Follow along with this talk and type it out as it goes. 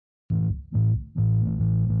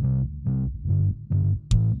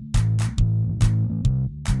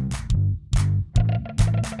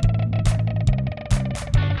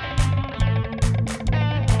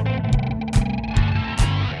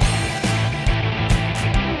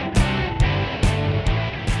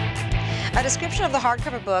description of the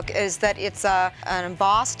hardcover book is that it's an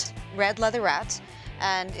embossed red leatherette,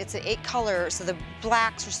 and it's an 8-color, so the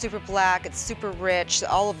blacks are super black, it's super rich.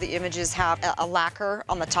 All of the images have a lacquer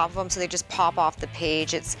on the top of them, so they just pop off the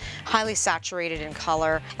page. It's highly saturated in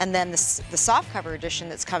color. And then the softcover edition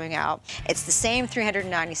that's coming out, it's the same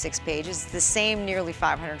 396 pages, the same nearly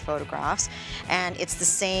 500 photographs, and it's the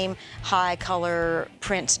same high color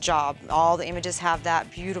print job. All the images have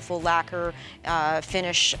that beautiful lacquer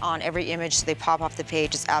finish on every image, so they pop off the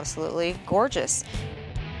page. It's absolutely gorgeous.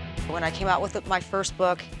 When I came out with my first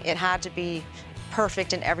book, it had to be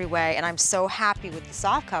perfect in every way, and I'm so happy with the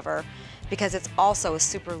softcover because it's also a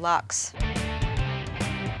super luxe.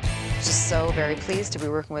 Just so very pleased to be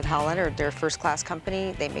working with Leonard. They're a first-class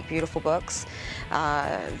company. They make beautiful books.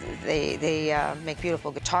 They make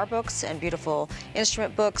beautiful guitar books and beautiful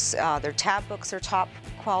instrument books. Their tab books are top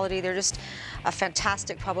quality. They're just a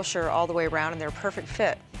fantastic publisher all the way around, and they're a perfect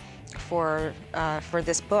fit for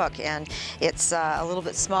this book. And it's a little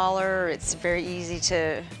bit smaller, it's very easy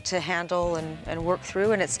to handle and work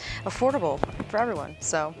through, and it's affordable for everyone.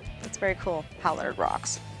 So it's very cool. Leonard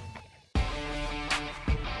rocks.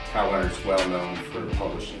 Leonard's well known for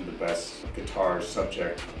publishing the best guitar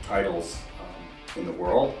subject titles in the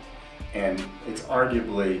world, and it's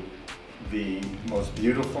arguably the most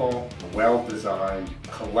beautiful, well-designed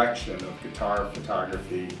collection of guitar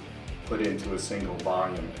photography put into a single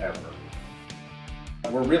volume ever.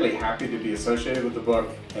 We're really happy to be associated with the book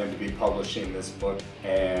and to be publishing this book,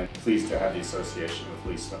 and pleased to have the association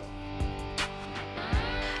with Lisa.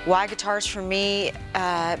 Why guitars for me?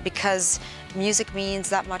 Because music means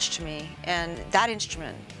that much to me, and that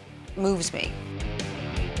instrument moves me.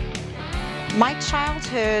 My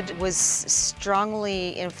childhood was strongly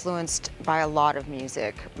influenced by a lot of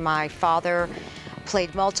music. My father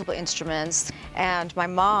played multiple instruments, and my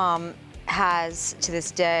mom has, to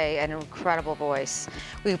this day, an incredible voice.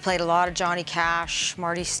 We played a lot of Johnny Cash,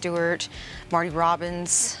 Marty Stewart, Marty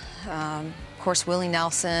Robbins, of course Willie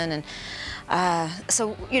Nelson, and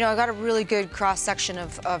so, you know, I got a really good cross-section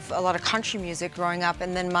of a lot of country music growing up,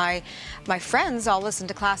 and then my friends all listened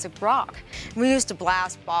to classic rock. We used to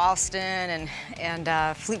blast Boston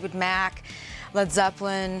and Fleetwood Mac, Led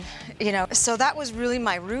Zeppelin, you know. So that was really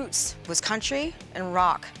my roots, was country and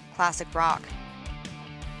rock, classic rock.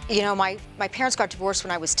 You know, my parents got divorced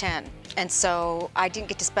when I was 10, and so I didn't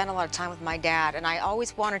get to spend a lot of time with my dad, and I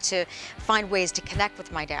always wanted to find ways to connect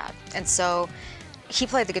with my dad. And so he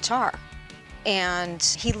played the guitar, and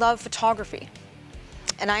he loved photography.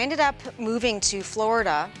 And I ended up moving to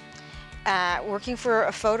Florida, working for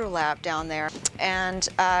a photo lab down there, and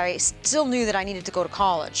I still knew that I needed to go to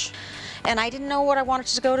college. And I didn't know what I wanted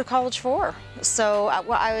to go to college for. So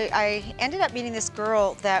I ended up meeting this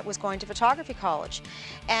girl that was going to photography college.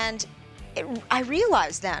 And I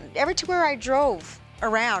realized then, everywhere I drove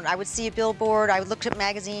around, I would see a billboard, I would look at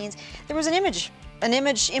magazines, there was an image.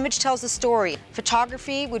 Image tells a story.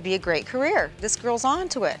 Photography would be a great career. This girl's on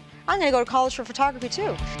to it. I'm gonna go to college for photography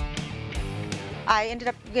too. I ended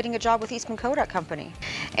up getting a job with Eastman Kodak Company,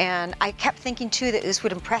 and I kept thinking too that this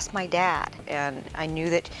would impress my dad, and I knew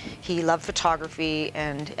that he loved photography,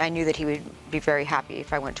 and I knew that he would be very happy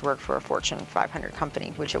if I went to work for a Fortune 500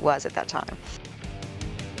 company, which it was at that time.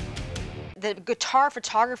 The guitar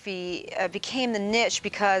photography became the niche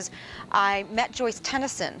because I met Joyce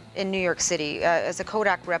Tennyson in New York City as a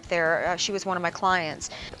Kodak rep there. She was one of my clients,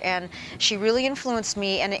 and she really influenced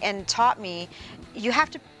me and taught me you have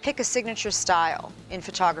to pick a signature style in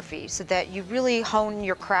photography so that you really hone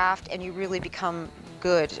your craft and you really become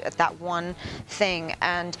good at that one thing,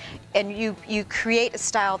 and you create a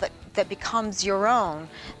style that becomes your own,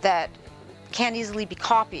 that can't easily be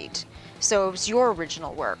copied. So it was your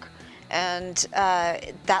original work. And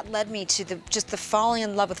that led me to just the falling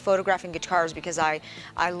in love with photographing guitars, because I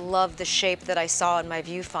love the shape that I saw in my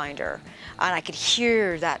viewfinder, and I could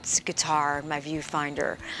hear that guitar in my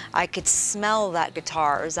viewfinder. I could smell that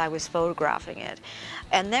guitar as I was photographing it.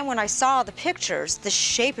 And then when I saw the pictures, the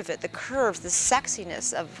shape of it, the curves, the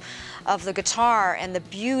sexiness of the guitar, and the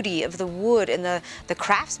beauty of the wood and the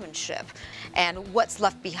craftsmanship, and what's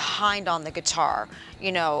left behind on the guitar,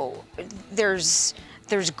 you know, there's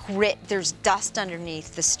grit, there's dust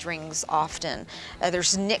underneath the strings often.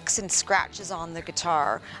 There's nicks and scratches on the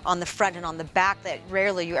guitar, on the front and on the back, that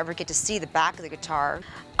rarely you ever get to see the back of the guitar.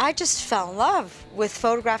 I just fell in love with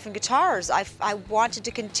photographing guitars. I wanted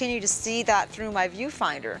to continue to see that through my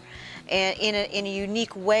viewfinder, and in a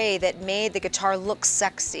unique way that made the guitar look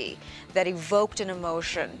sexy, that evoked an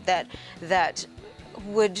emotion, that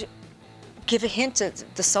would give a hint at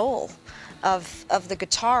the soul of the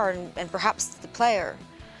guitar and perhaps the player.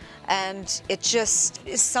 and it just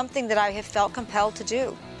is something that I have felt compelled to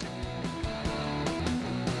do.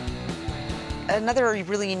 Another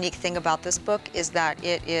really unique thing about this book is that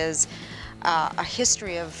it is a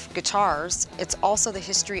history of guitars. It's also the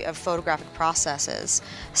history of photographic processes,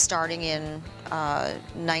 starting in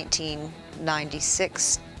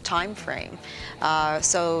 1996 time frame.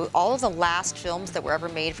 So all of the last films that were ever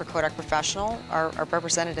made for Kodak Professional are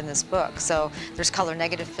represented in this book. So there's color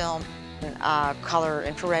negative film, color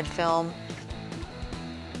infrared film,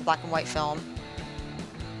 black and white film,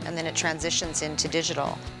 and then it transitions into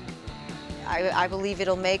digital. I believe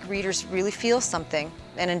it'll make readers really feel something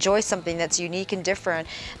and enjoy something that's unique and different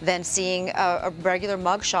than seeing a regular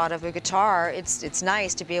mugshot of a guitar. It's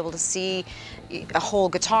nice to be able to see a whole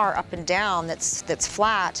guitar up and down that's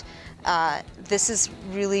flat. This is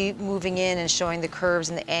really moving in and showing the curves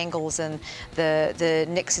and the angles and the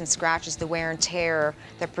nicks and scratches, the wear and tear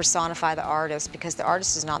that personify the artist, because the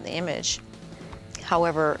artist is not the image.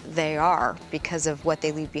 However, they are, because of what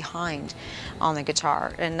they leave behind on the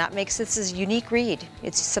guitar. And that makes this a unique read.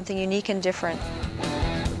 It's something unique and different.